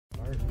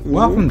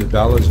Welcome to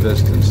Bella's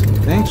Vistas.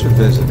 Thanks for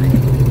visiting.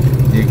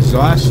 The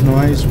exhaust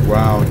noise,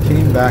 wow, it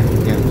came back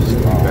again. It was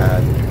too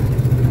bad.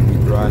 We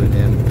brought it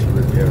in to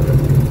repair it.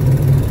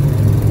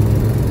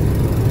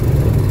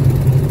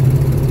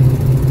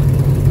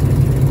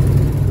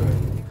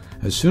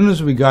 Good. As soon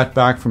as we got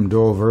back from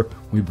Dover,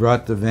 we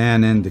brought the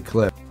van in to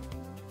Cliff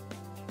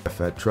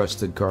at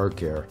Trusted Car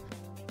Care.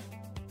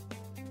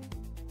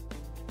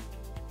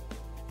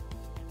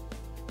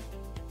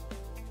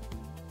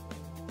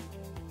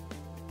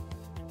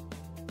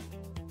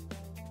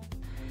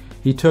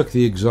 He took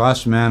the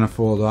exhaust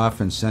manifold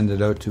off and sent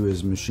it out to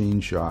his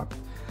machine shop.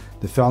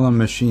 The fellow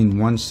machined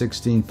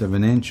 1/16 of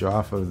an inch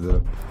off of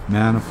the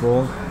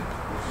manifold.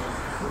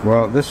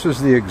 Well, this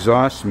was the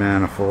exhaust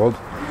manifold.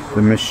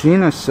 The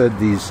machinist said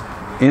these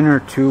inner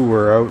two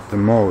were out the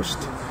most.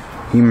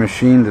 He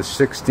machined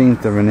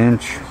 1/16 of an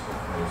inch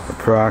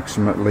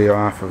approximately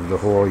off of the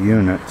whole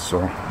unit,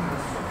 so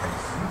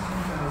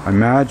I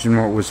imagine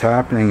what was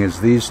happening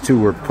is these two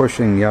were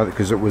pushing the other,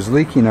 because it was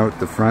leaking out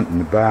the front and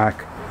the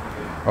back.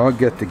 I'll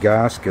get the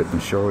gasket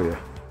and show you.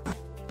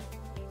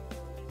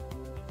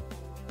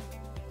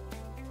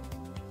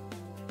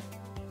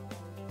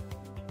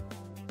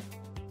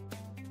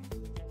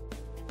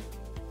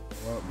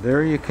 Well,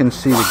 there you can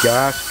see the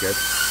gasket.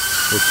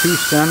 The two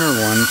center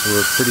ones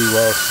were pretty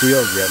well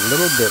sealed yet. A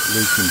little bit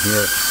leaking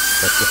here,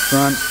 but the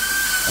front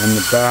and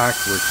the back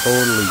were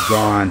totally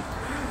gone.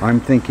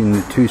 I'm thinking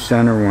the two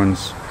center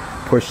ones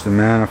pushed the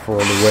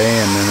manifold away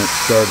and then it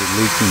started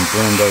leaking,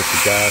 burned out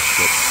the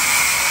gasket.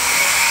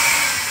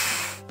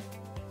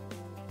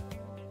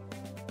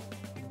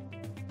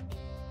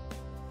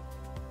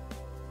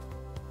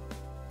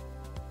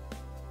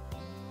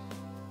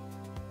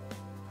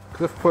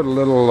 Cliff put a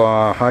little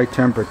high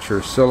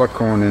temperature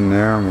silicone in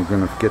there and we're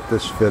going to get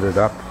this fitted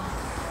up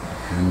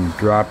and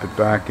drop it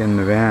back in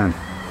the van.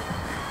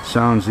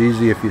 Sounds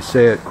easy if you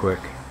say it quick.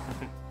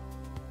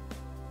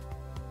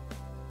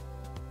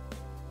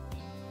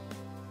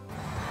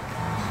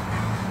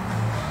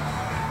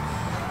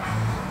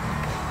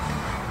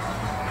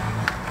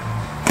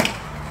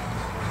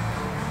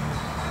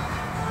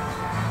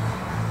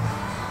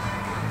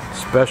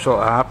 Special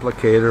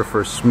applicator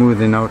for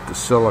smoothing out the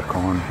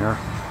silicone here.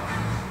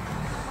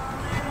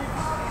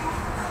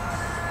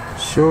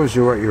 Shows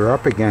you what you're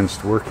up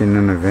against working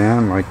in a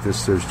van like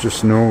this. There's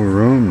just no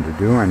room to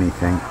do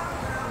anything.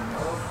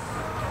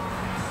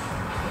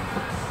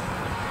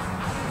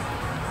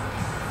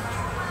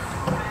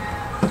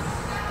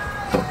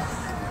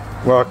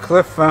 Well,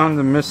 Cliff found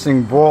the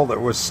missing bolt that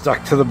was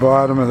stuck to the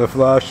bottom of the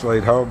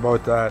flashlight. How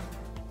about that?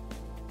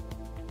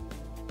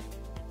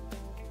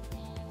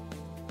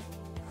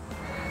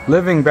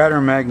 Living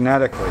better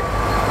magnetically.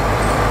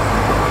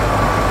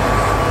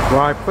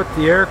 Well, I put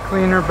the air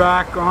cleaner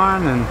back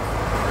on and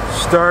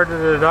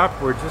started it up.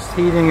 We're just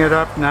heating it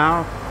up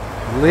now.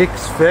 The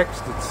leak's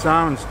fixed. It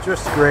sounds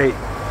just great.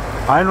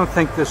 I don't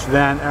think this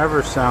van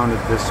ever sounded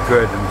this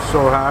good. I'm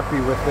so happy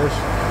with this.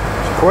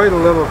 It's quite a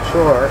little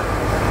chore.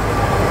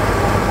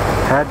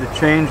 Had to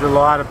change a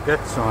lot of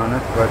bits on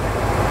it, but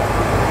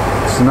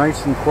it's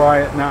nice and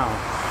quiet now.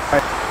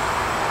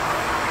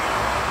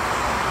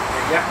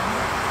 Yeah.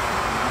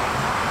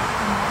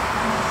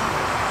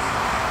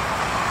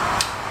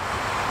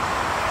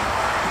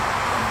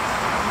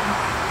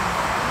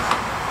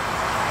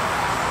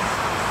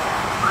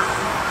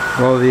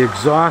 Well, the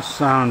exhaust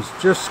sounds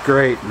just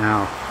great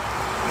now.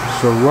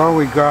 So while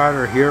we got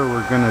her here,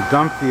 we're going to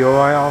dump the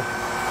oil,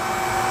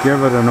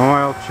 give it an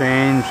oil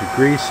change, a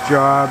grease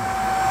job,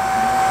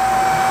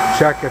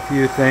 check a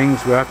few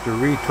things. We have to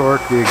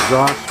retorque the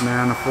exhaust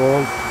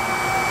manifold,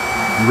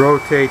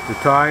 rotate the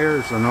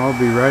tires, and I'll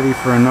be ready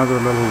for another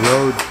little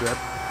road trip.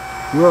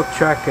 We'll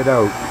check it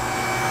out.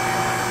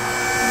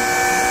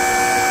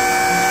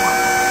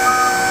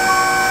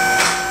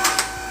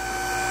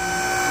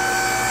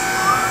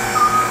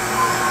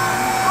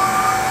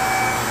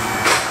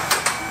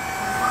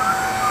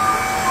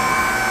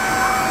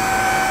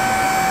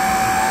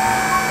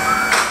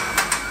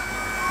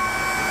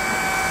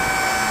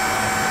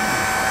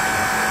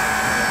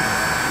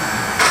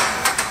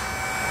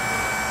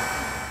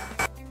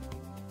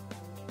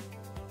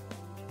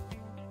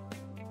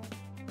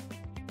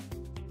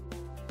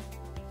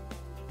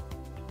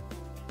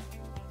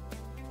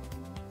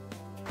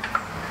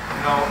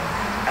 You don't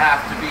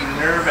have to be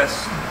nervous.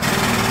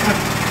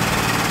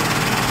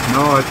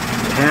 No, it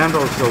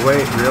handles the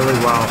weight really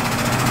well.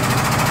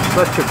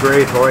 Such a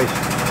great hoist.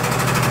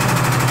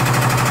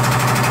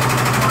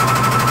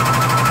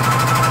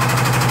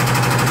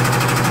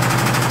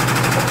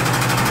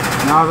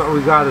 Now that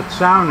we got it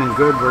sounding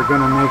good, we're going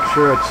to make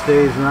sure it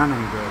stays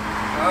running good.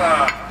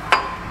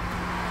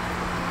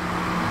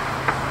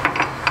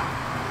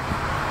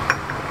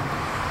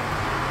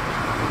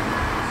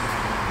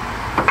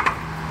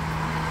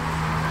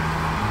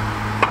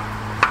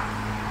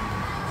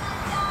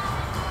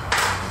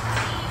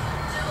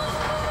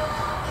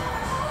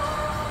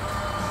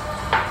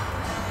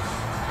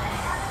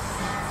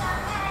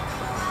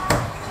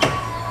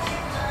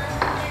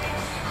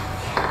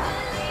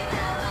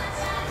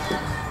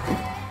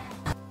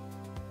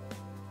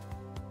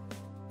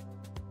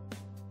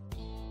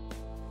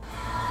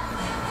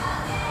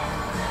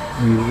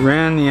 We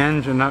ran the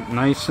engine up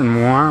nice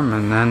and warm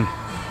and then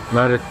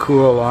let it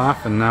cool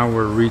off, and now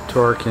we're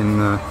retorquing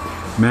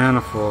the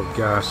manifold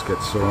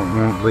gasket so it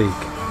won't leak.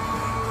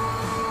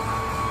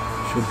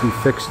 Should be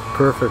fixed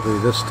perfectly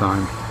this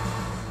time.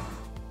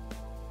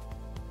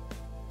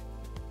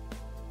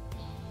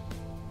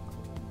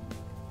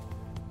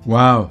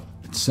 Wow,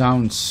 it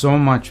sounds so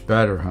much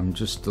better. I'm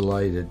just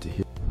delighted to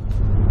hear.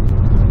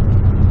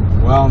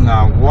 Well,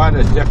 now what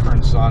a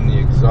difference on the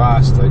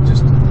exhaust.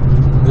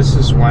 This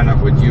is when it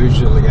would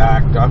usually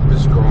act up,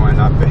 is going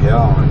up a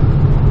hill,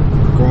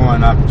 and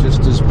going up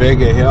just as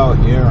big a hill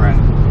here,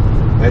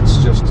 and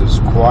it's just as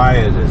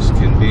quiet as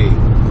can be.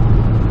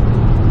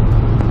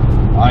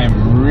 I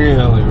am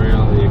really,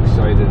 really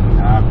excited and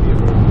happy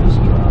about this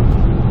job.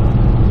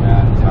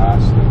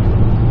 Fantastic.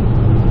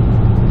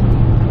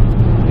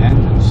 The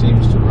engine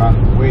seems to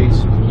run way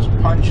smooth.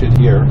 Just punch it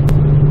here.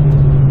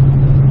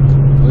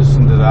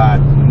 Listen to that.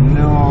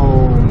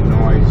 No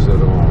noise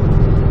at all.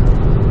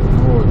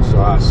 No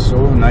exhaust.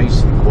 So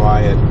nice and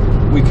quiet.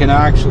 We can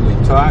actually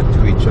talk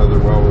to each other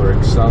while we're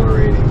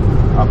accelerating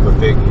up a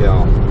big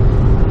hill.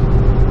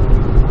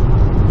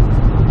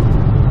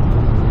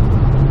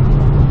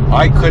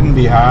 I couldn't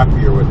be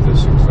happier with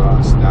this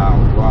exhaust now.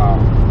 Wow.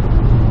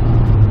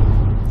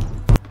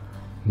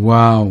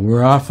 Wow,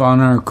 we're off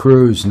on our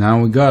cruise now.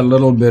 We got a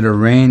little bit of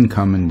rain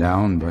coming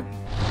down, but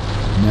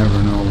you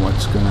never know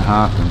what's going to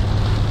happen.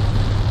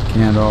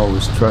 Can't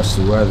always trust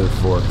the weather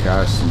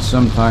forecast, and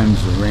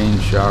sometimes the rain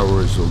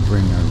showers will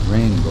bring a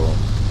rainbow.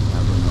 You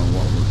never know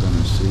what we're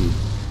going to see.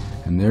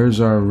 And there's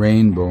our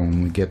rainbow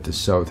when we get to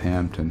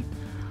Southampton.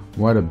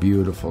 What a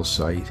beautiful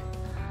sight.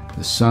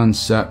 The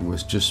sunset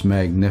was just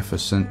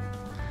magnificent.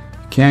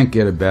 You can't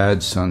get a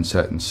bad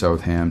sunset in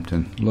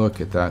Southampton. Look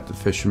at that, the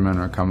fishermen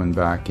are coming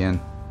back in.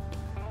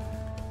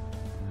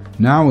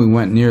 Now we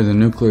went near the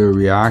nuclear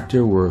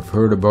reactor. We've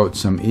heard about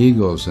some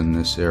eagles in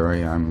this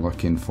area. I'm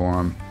looking for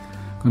them.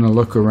 I'm going to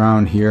look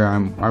around here.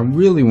 I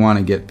really want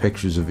to get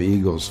pictures of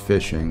eagles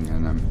fishing,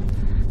 and I'm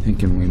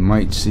thinking we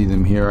might see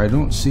them here. I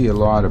don't see a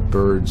lot of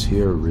birds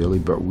here really,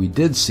 but we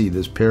did see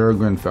this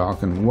peregrine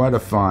falcon. What a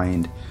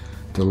find.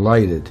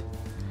 Delighted.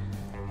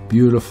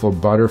 Beautiful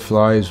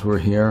butterflies were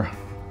here.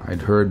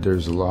 I'd heard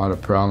there's a lot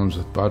of problems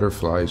with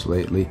butterflies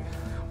lately.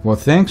 Well,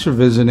 thanks for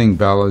visiting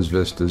Bella's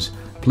Vistas.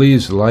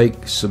 Please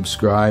like,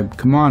 subscribe.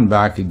 Come on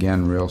back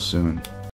again real soon.